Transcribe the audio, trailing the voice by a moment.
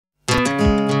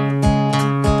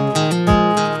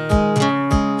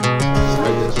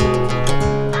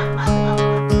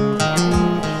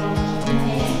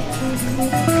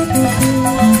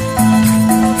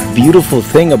beautiful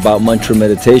thing about mantra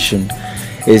meditation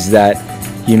is that,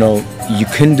 you know, you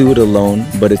can do it alone,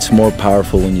 but it's more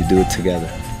powerful when you do it together.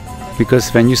 Because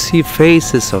when you see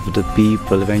faces of the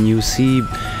people, when you see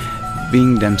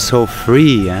being them so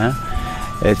free,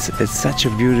 it's such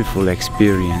a beautiful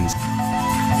experience.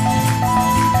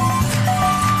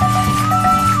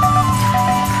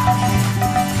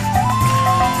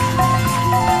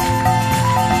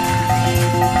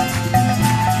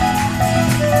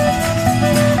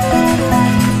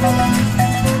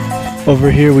 Over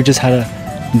here we just had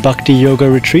a bhakti yoga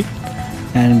retreat,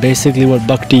 and basically what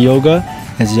bhakti yoga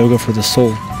is yoga for the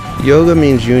soul. Yoga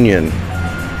means union.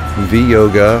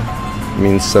 V-yoga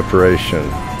means separation.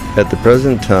 At the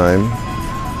present time,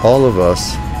 all of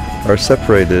us are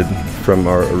separated from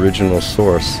our original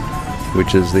source,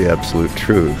 which is the absolute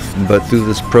truth. But through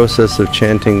this process of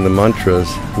chanting the mantras,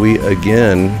 we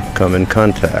again come in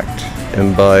contact.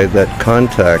 And by that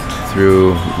contact,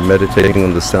 through meditating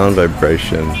on the sound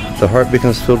vibration, the heart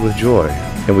becomes filled with joy.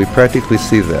 And we practically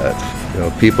see that. You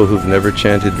know, people who've never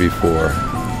chanted before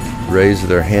raise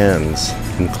their hands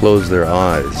and close their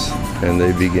eyes, and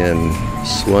they begin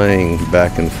swaying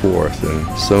back and forth,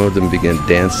 and some of them begin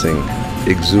dancing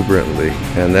exuberantly.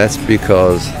 And that's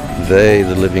because they,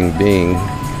 the living being,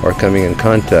 are coming in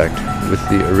contact with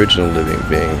the original living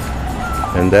being.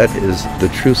 And that is the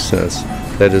true sense.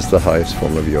 That is the highest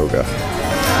form of yoga.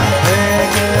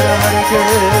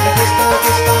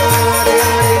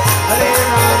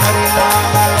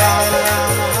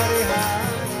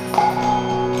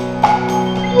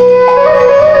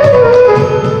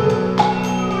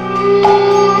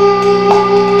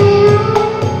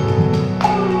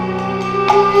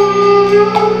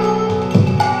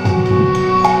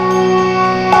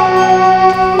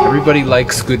 Everybody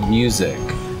likes good music,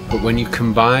 but when you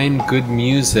combine good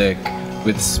music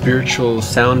with spiritual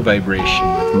sound vibration,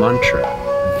 with mantra,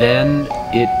 then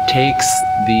it takes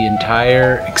the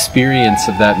entire experience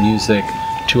of that music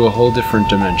to a whole different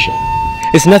dimension.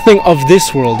 It's nothing of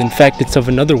this world, in fact it's of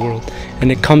another world,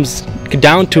 and it comes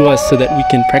down to us so that we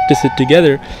can practice it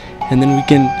together, and then we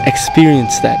can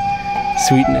experience that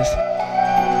sweetness.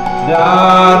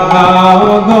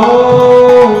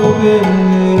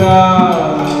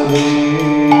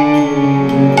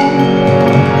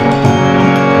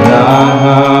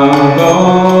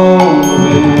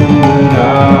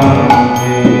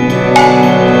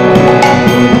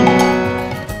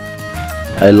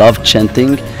 I love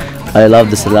chanting, I love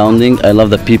the surrounding, I love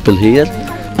the people here.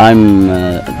 I'm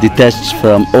detached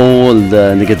from all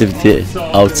the negativity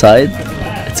outside.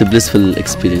 It's a blissful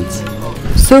experience.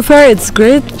 So far it's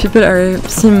great, people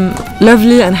seem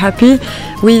lovely and happy.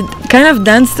 We kind of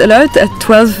danced a lot at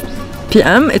 12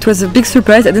 p.m. It was a big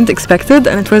surprise, I didn't expect it,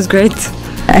 and it was great.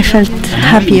 I felt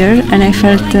happier and I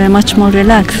felt much more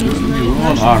relaxed,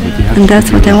 and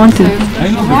that's what I wanted.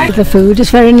 The food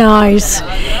is very nice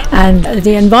and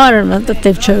the environment that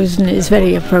they've chosen is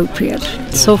very appropriate.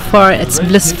 So far it's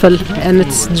blissful and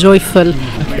it's joyful.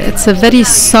 It's a very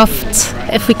soft,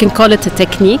 if we can call it a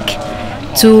technique,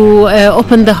 to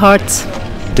open the heart.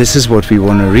 This is what we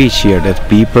want to reach here, that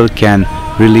people can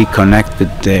really connect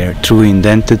with their true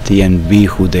identity and be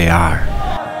who they are.